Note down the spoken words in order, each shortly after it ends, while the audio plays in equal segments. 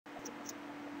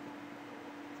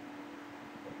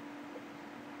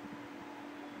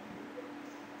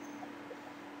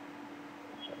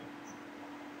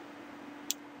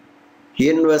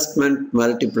Investment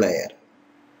multiplier.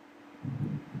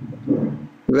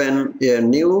 When a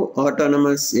new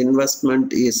autonomous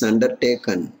investment is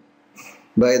undertaken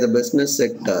by the business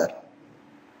sector,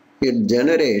 it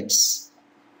generates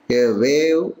a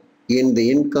wave in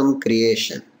the income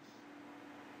creation.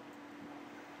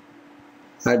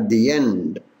 At the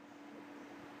end,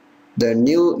 the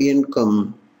new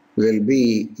income will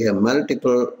be a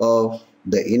multiple of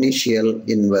the initial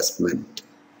investment.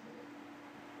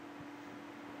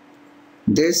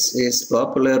 This is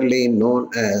popularly known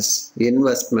as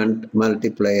investment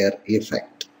multiplier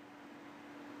effect.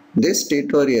 This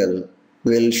tutorial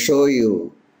will show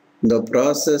you the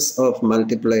process of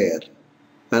multiplier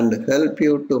and help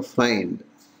you to find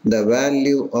the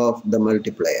value of the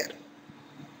multiplier.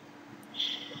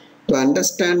 To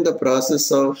understand the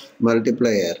process of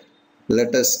multiplier,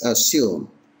 let us assume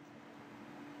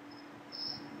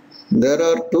there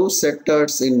are two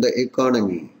sectors in the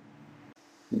economy.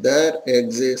 There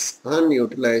exist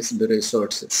unutilized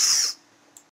resources.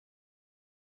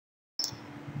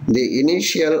 The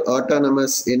initial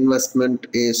autonomous investment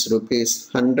is rupees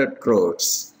 100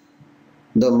 crores.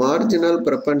 The marginal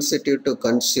propensity to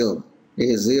consume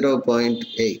is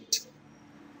 0.8.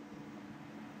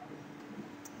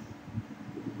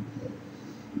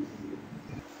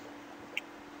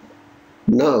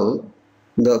 Now,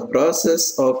 the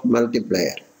process of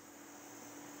multiplier.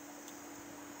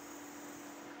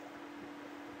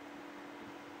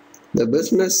 The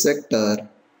business sector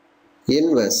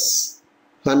invests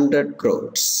 100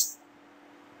 crores.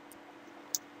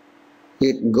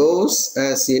 It goes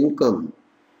as income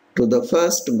to the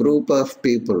first group of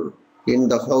people in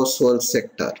the household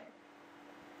sector.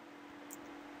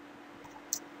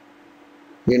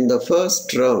 In the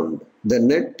first round, the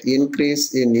net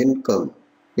increase in income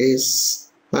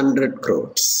is 100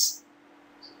 crores.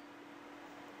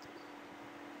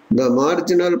 The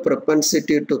marginal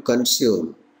propensity to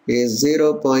consume is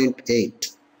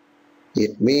 0.8.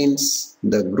 It means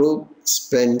the group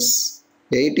spends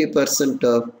 80%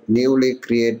 of newly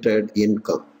created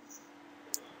income.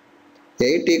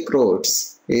 80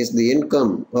 crores is the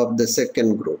income of the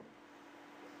second group.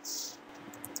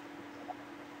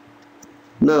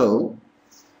 Now,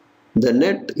 the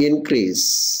net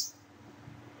increase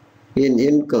in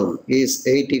income is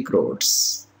 80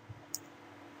 crores.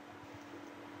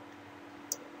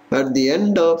 At the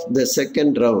end of the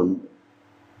second round,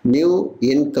 new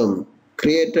income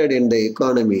created in the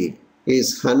economy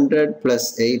is 100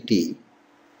 plus 80,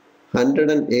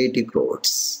 180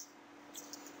 crores.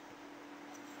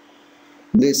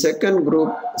 The second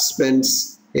group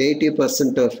spends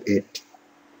 80% of it.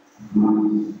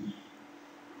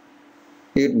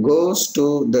 It goes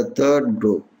to the third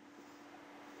group.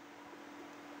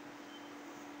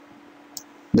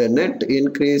 The net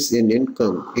increase in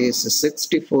income is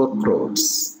 64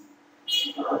 crores.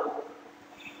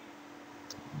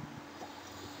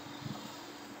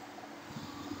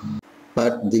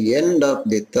 At the end of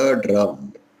the third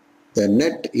round, the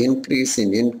net increase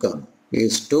in income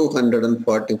is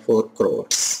 244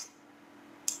 crores.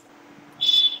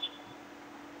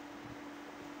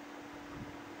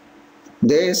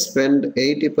 They spend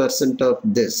 80% of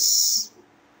this.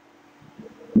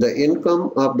 The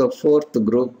income of the fourth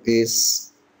group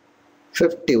is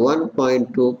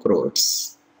 51.2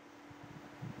 crores.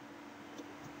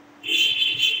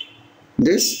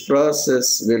 This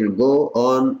process will go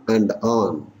on and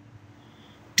on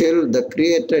till the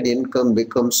created income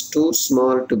becomes too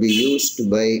small to be used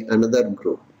by another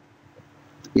group.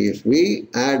 If we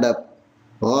add up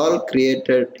all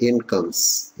created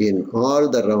incomes in all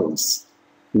the rounds,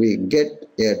 we get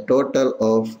a total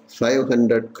of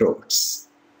 500 crores.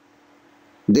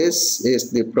 This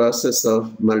is the process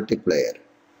of multiplier.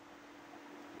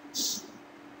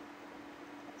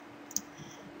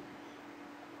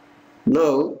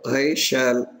 Now I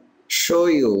shall show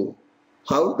you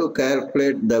how to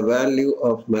calculate the value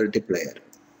of multiplier.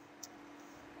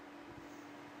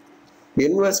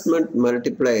 Investment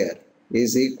multiplier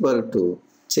is equal to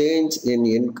change in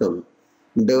income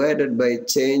divided by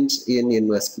change in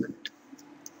investment.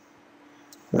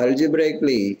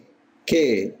 Algebraically,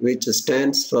 K, which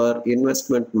stands for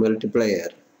investment multiplier,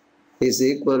 is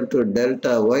equal to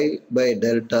delta Y by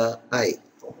delta I.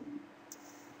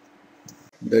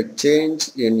 The change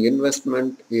in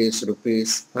investment is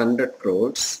rupees 100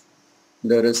 crores.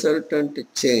 The resultant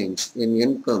change in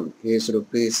income is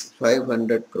rupees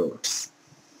 500 crores.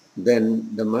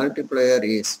 Then the multiplier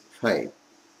is 5.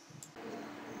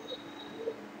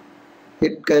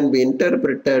 It can be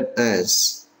interpreted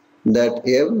as that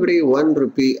every 1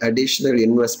 rupee additional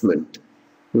investment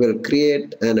will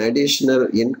create an additional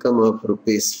income of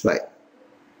rupees 5.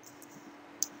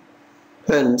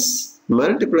 Hence,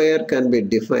 multiplier can be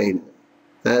defined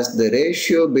as the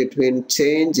ratio between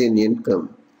change in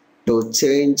income to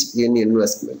change in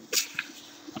investment.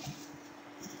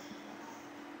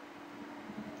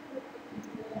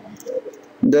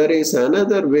 There is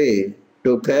another way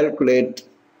to calculate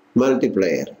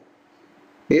multiplier.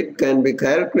 It can be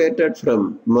calculated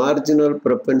from marginal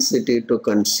propensity to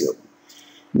consume.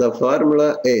 The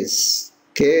formula is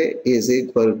K is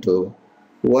equal to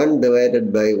 1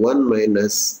 divided by 1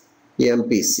 minus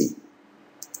MPC.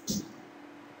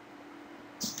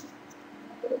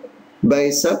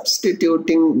 By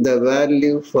substituting the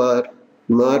value for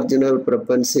marginal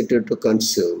propensity to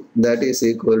consume, that is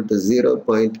equal to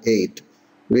 0.8,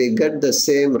 we get the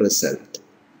same result.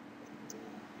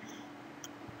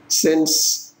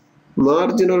 Since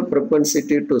marginal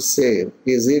propensity to save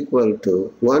is equal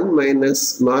to 1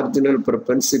 minus marginal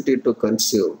propensity to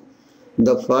consume,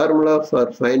 the formula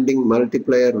for finding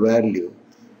multiplier value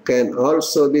can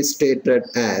also be stated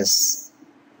as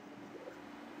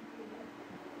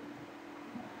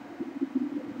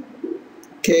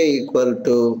K equal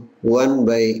to 1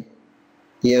 by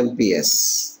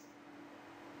MPS.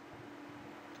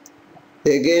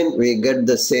 Again, we get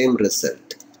the same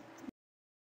result.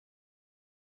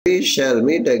 We shall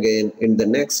meet again in the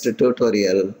next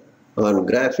tutorial on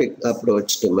graphic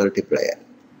approach to multiplier.